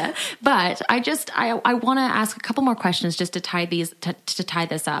on. Yeah, but I want to ask a couple more questions just to tie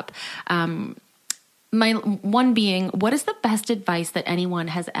this up. My one being, what is the best advice that anyone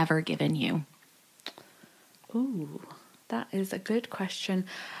has ever given you? Ooh, that is a good question.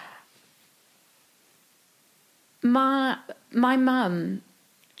 My mum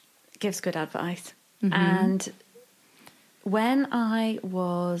gives good advice. Mm-hmm. And when I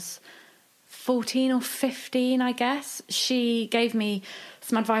was 14 or 15, I guess, she gave me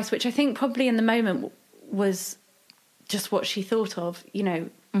some advice, which I think probably in the moment was just what she thought of, you know,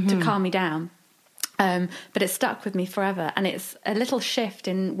 mm-hmm. to calm me down. But it stuck with me forever. And it's a little shift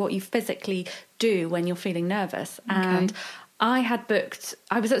in what you physically do when you're feeling nervous. Okay. And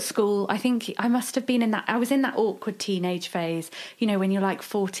I was at school, I think I must have been I was in that awkward teenage phase, you know, when you're like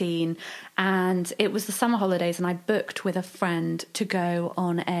 14, and it was the summer holidays, and I booked with a friend to go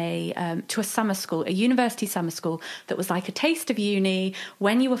on to a summer school, a university summer school that was like a taste of uni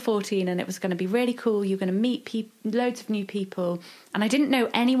when you were 14, and it was going to be really cool. You're going to meet loads of new people, and I didn't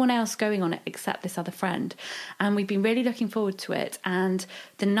know anyone else going on it except this other friend, and we'd been really looking forward to it. And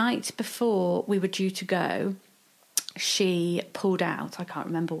the night before we were due to go, she pulled out. I can't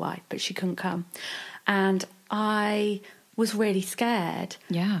remember why, but she couldn't come. And I was really scared.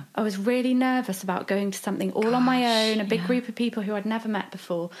 Yeah. I was really nervous about going to something all on my own, a big group of people who I'd never met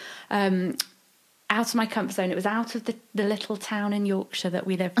before, out of my comfort zone. It was out of the little town in Yorkshire that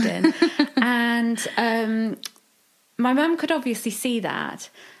we lived in. And my mum could obviously see that.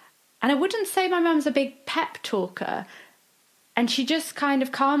 And I wouldn't say my mum's a big pep talker. And she just kind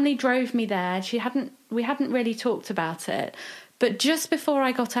of calmly drove me there. We hadn't really talked about it. But just before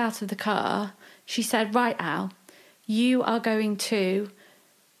I got out of the car, she said, "Right, Al, you are going to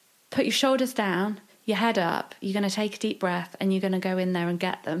put your shoulders down, your head up, you're going to take a deep breath, and you're going to go in there and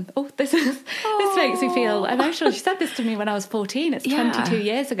get them." Oh, this makes me feel emotional. She said this to me when I was 14. It's 22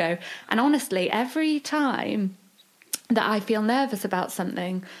 years ago. And honestly, every time that I feel nervous about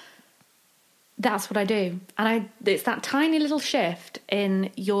something, that's what I do. And it's that tiny little shift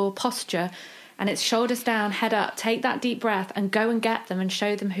in your posture, and it's shoulders down, head up, take that deep breath and go and get them and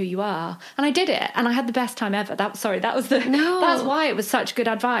show them who you are. And I did it, and I had the best time ever. That's why it was such good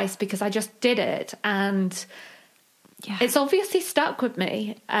advice, because I just did it, and it's obviously stuck with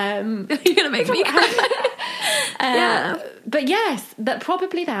me. You're going to make me cry. But yes,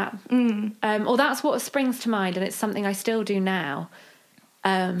 probably that. Or that's what springs to mind, and it's something I still do now.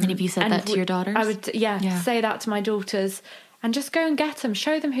 And have you said that to your daughters? I would, say that to my daughters, and just go and get them,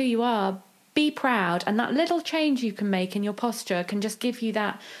 show them who you are, be proud, and that little change you can make in your posture can just give you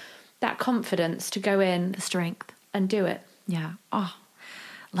that confidence to go in, the strength, and do it. Yeah. Oh,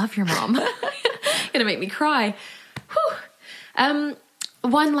 love your mom. Gonna make me cry. Whew.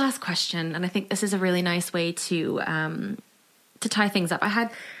 One last question, and I think this is a really nice way to tie things up.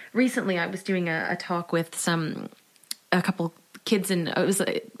 Recently I was doing a talk with a couple kids it was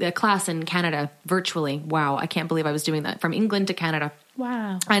a class in Canada virtually. Wow. I can't believe I was doing that from England to Canada.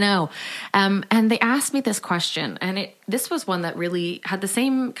 Wow. I know. And they asked me this question, and this was one that really had the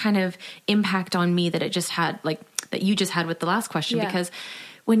same kind of impact on me that it just had, like that you just had with the last question, because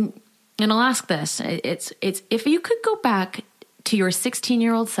and I'll ask this, it's if you could go back to your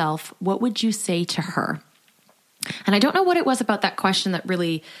 16-year-old self, what would you say to her? And I don't know what it was about that question that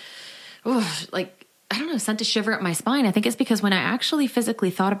really, I don't know, sent a shiver up my spine. I think it's because when I actually physically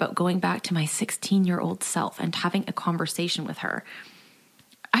thought about going back to my 16-year-old self and having a conversation with her,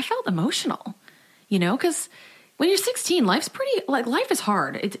 I felt emotional, because when you're 16, life is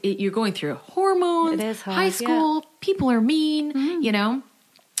hard. You're going through hormones, it is hard, high school, people are mean,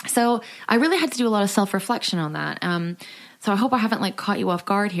 So I really had to do a lot of self-reflection on that. So I hope I haven't like caught you off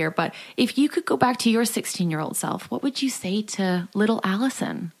guard here, but if you could go back to your 16-year-old self, what would you say to little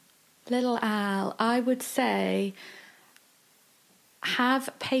Alyson? Little Al, I would say have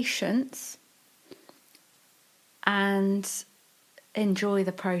patience and enjoy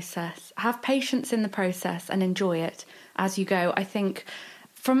the process. Have patience in the process and enjoy it as you go. I think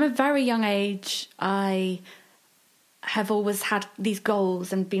from a very young age, I have always had these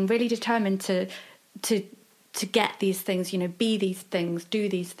goals and been really determined to get these things, you know, be these things, do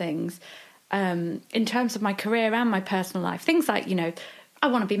these things, in terms of my career and my personal life. Things like, you know, I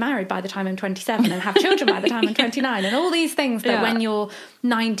want to be married by the time I'm 27 and have children by the time I'm 29, and all these things that when you're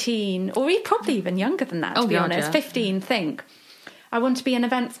 19, or probably even younger than that, to be honest, 15, think, I want to be an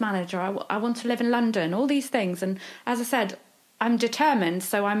events manager, I want to live in London, all these things. And as I said, I'm determined,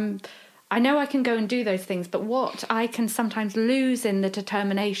 so I know I can go and do those things, but what I can sometimes lose in the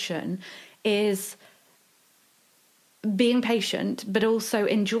determination is being patient, but also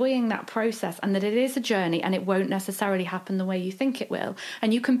enjoying that process, and that it is a journey and it won't necessarily happen the way you think it will.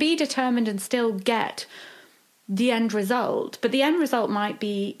 And you can be determined and still get the end result, but the end result might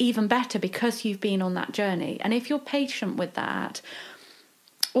be even better because you've been on that journey. And if you're patient with that,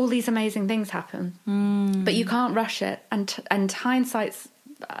 all these amazing things happen. But you can't rush it. And hindsight's,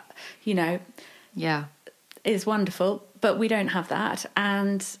 you know, is wonderful, but we don't have that.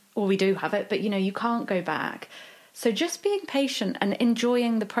 Or we do have it, but, you know, you can't go back. So just being patient and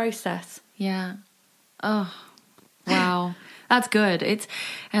enjoying the process. Yeah. Oh, wow. That's good.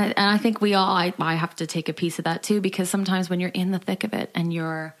 And I think we all, I have to take a piece of that too, because sometimes when you're in the thick of it and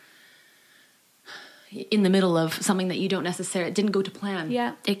you're in the middle of something that you don't necessarily, didn't go to plan.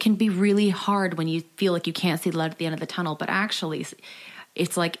 Yeah. It can be really hard when you feel like you can't see the light at the end of the tunnel, but actually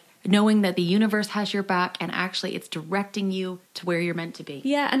it's like knowing that the universe has your back and actually it's directing you to where you're meant to be.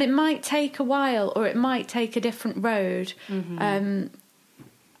 Yeah. And it might take a while, or it might take a different road.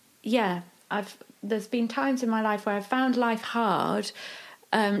 There's been times in my life where I've found life hard,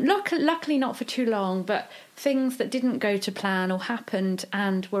 luckily not for too long, but things that didn't go to plan or happened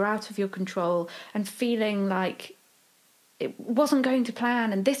and were out of your control, and feeling like it wasn't going to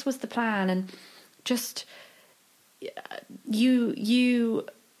plan and this was the plan, and just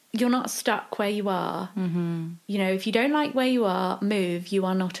you're not stuck where you are. You know, if you don't like where you are, move. You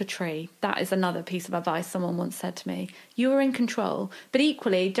are not a tree. That is another piece of advice someone once said to me. You are in control, but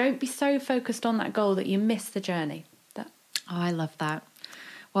equally, don't be so focused on that goal that you miss the journey. I love that.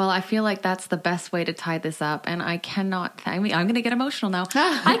 Well, I feel like that's the best way to tie this up, and I'm going to get emotional now.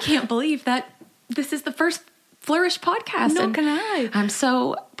 I can't believe that this is the first Flourish podcast. Not gonna lie. I'm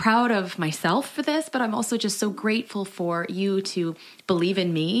so proud of myself for this, but I'm also just so grateful for you to believe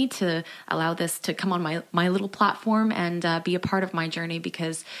in me, to allow this to come on my little platform and be a part of my journey,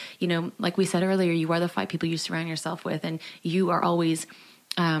 because, you know, like we said earlier, you are the 5 people you surround yourself with, and you are always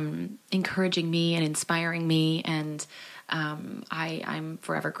encouraging me and inspiring me, and I'm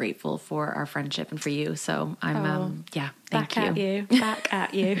forever grateful for our friendship and for you. So I'm thank back you. Back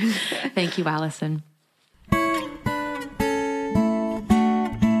at you. Thank you, Alyson.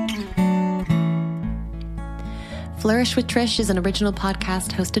 Flourish with Trish is an original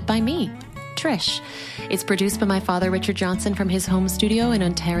podcast hosted by me, Trish. It's produced by my father, Richard Johnson, from his home studio in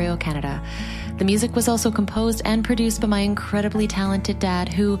Ontario, Canada. The music was also composed and produced by my incredibly talented dad,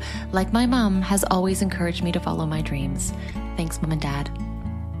 who, like my mom, has always encouraged me to follow my dreams. Thanks, Mom and Dad.